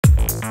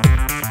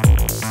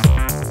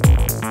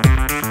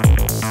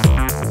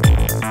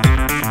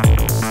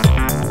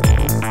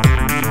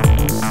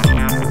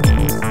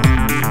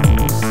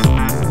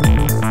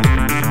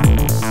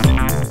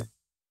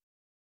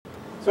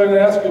So I'm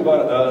going to ask you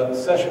about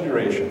session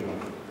duration.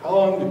 How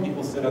long do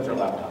people sit at their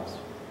laptops?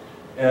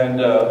 And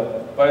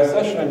by a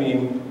session, I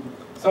mean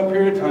some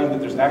period of time that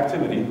there's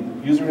activity,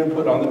 user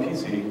input on the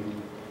PC,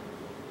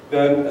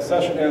 then a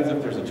session ends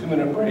if there's a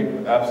 2-minute break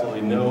with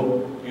absolutely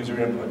no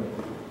user input.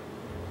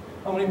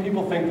 How many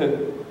people think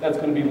that that's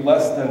going to be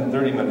less than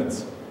 30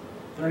 minutes?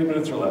 30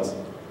 minutes or less?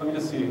 Let me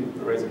just see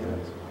the raise of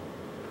hands.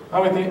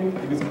 How many think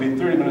it's going to be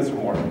 30 minutes or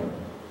more?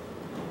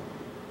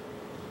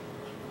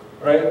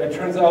 Right? It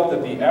turns out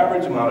that the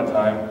average amount of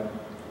time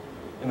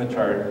in the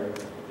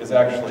chart is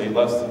actually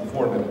less than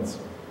 4 minutes.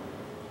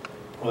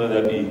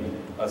 Whether that be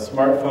a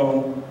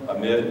smartphone, a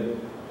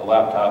mid, a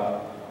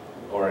laptop,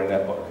 or a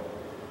netbook.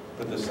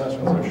 But the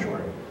sessions are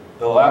short.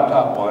 The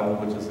laptop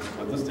one, which is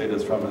what this data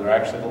is from, are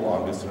actually the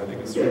longest, and I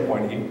think it's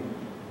 3.8.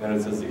 Then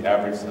it says the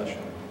average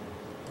session.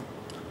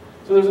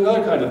 So there's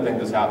another kind of thing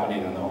that's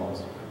happening in the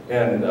homes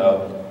and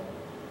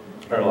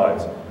our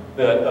lives.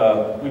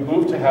 That we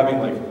moved to having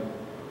like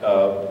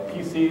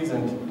PCs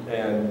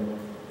and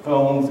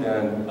phones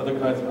and other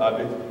kinds of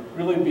objects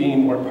really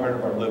being more part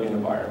of our living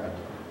environment.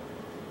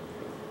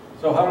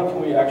 So how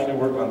can we actually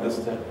work on this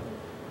to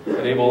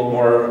enable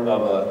more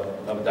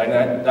of a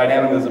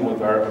dynamism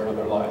with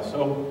our lives?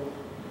 So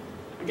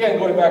again,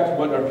 going back to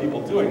what are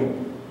people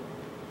doing,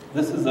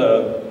 this is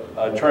a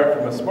chart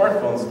from a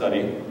smartphone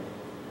study,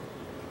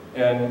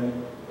 and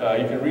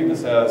you can read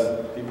this as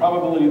the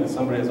probability that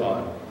somebody is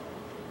on.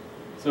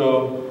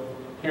 So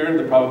here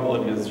the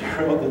probability is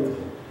 0 that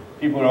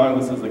people are on.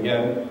 This is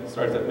again,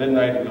 starts at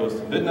midnight, it goes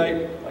to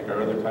midnight, like our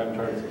other time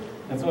charts.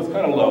 And so it's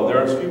kind of low. There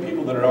are a few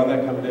people that are on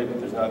that kind of day, but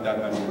there's not that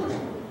many.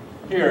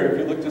 Here, if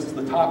you look just at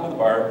the top of the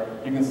bar,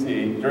 you can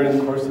see during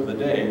the course of the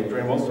day,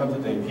 during most times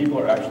of the day, people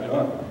are actually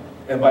on.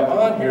 And by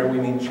on here, we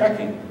mean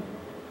checking.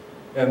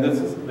 And this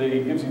is,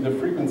 it gives you the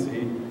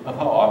frequency of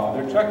how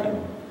often they're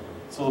checking.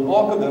 So the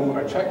bulk of them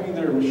are checking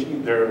their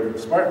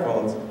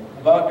smartphones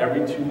about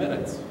every 2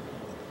 minutes,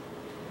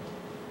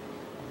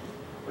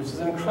 which is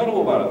an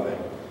incredible amount of thing.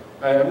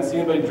 I haven't seen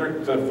anybody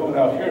jerk the phone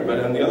out here, but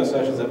in the other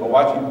sessions I've been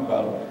watching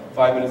about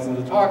 5 minutes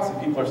into the talks, and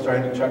people are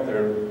starting to check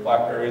their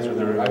Blackberries or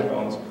their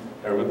iPhones.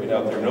 They're whipping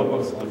out their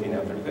notebooks and looking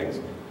at their things.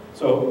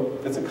 So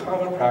it's a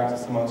common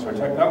practice amongst our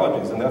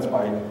technologies, and that's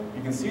why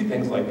you can see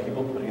things like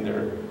people putting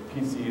their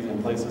PCs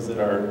in places that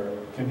are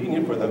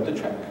convenient for them to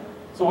check.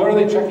 So what are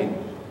they checking?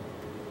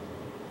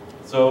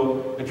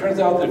 So it turns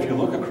out that if you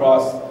look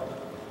across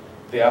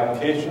the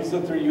applications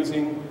that they're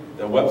using,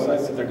 the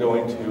websites that they're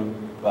going to,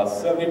 about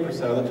 70%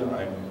 of the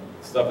time,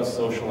 stuff is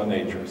social in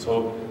nature.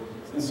 So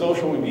in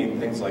social, we mean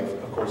things like,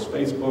 of course,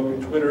 Facebook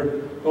and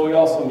Twitter, but we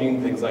also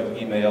mean things like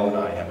email and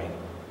IMing.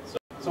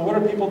 So what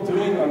are people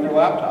doing on their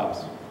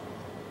laptops?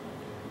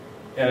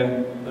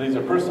 And these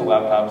are personal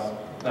laptops,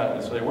 not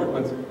necessarily work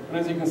ones, but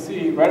as you can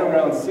see, right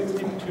around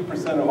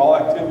 62% of all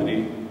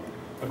activity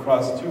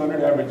across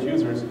 200 average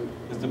users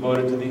is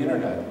devoted to the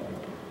internet.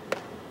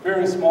 A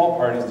very small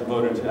part is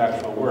devoted to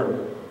actual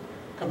work.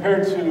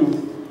 Compared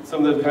to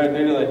some of the kind of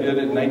data that I did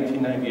in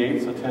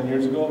 1998, so 10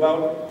 years ago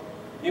about,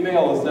 email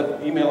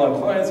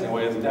on clients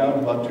anyway is down to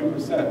about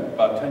 2%.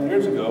 About 10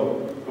 years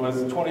ago, it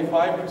was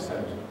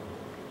 25%.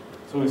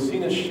 So we've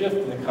seen a shift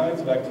in the kinds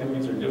of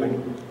activities we're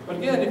doing. But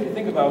again, if you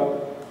think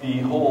about the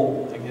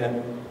whole,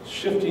 again,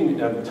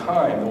 shifting of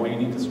time, the way you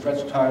need to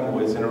stretch time, the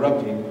way it's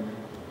interrupting,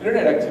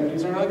 internet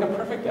activities are like a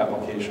perfect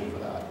application for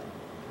that.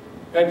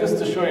 And just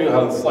to show you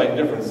how it's slight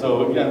difference,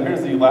 so again,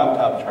 here's the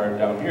laptop chart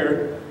down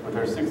here with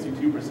our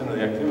 62% of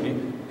the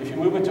activity. If you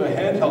move it to a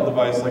handheld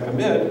device like a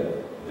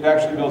mid, it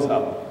actually goes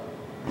up.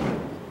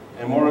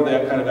 And more of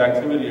that kind of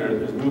activity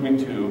is moving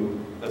to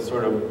the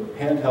sort of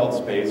handheld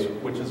space,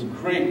 which is a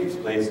great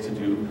space to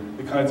do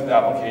the kinds of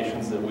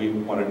applications that we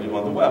want to do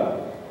on the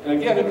web. And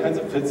again, it kind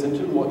of fits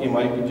into what you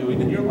might be doing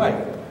in your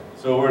life.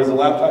 So whereas a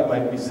laptop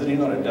might be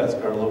sitting on a desk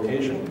or a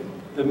location,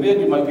 the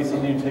mid you might be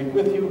something you take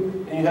with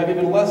you, and you have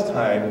even less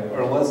time,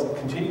 or less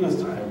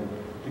continuous time,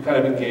 to kind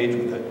of engage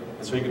with it.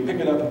 And so you can pick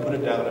it up and put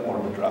it down at more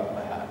of a drop of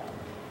a hat.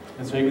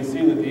 And so you can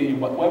see that the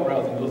web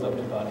browsing goes up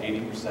to about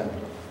 80%.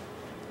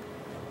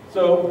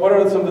 So what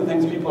are some of the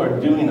things people are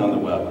doing on the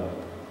web?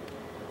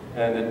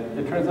 And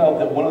it turns out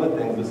that one of the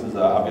things, this is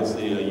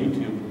obviously a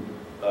YouTube,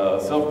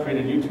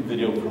 self-created YouTube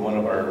video from one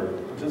of our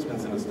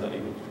participants in the study,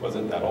 which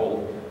wasn't that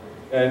old.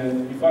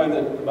 And you find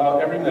that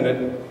about every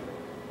minute,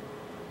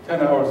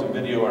 10 hours of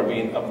video are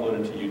being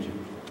uploaded to YouTube.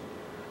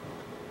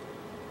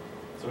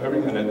 So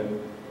every minute,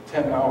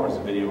 10 hours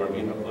of video are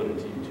being uploaded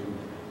to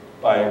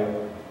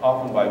YouTube,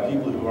 often by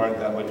people who aren't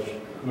that much,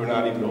 who are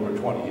not even over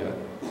 20 yet.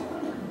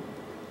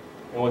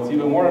 And what's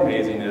even more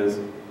amazing is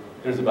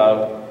there's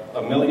about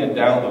 1 million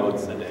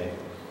downloads a day.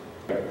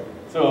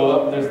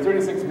 So there's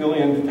 36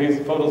 million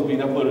photos being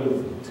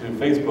uploaded to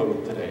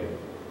Facebook today,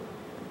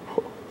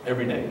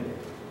 every day.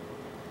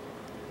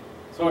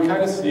 So we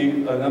kind of see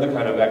another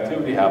kind of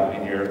activity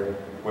happening here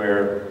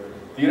where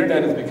the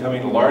internet is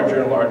becoming a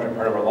larger and larger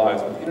part of our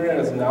lives, but the internet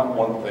is not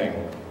one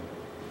thing.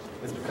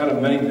 It's kind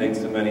of many things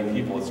to many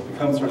people. It's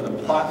become sort of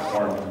the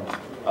platform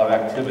of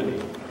activity.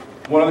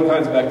 One of the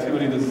kinds of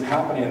activity that's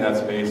happening in that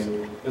space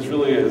is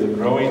really a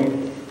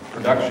growing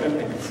production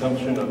and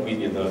consumption of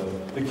media.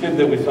 The kid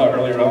that we saw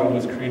earlier on who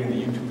was creating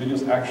the YouTube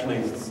videos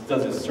actually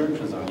does his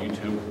searches on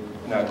YouTube,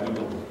 not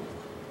Google.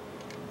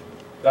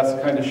 That's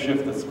the kind of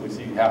shift that we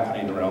see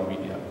happening around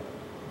media.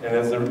 And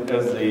as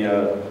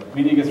the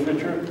media gets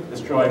richer,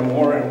 it's drawing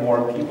more and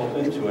more people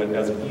into it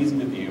as an easy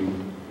to view,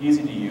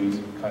 easy to use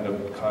kind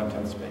of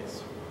content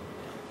space.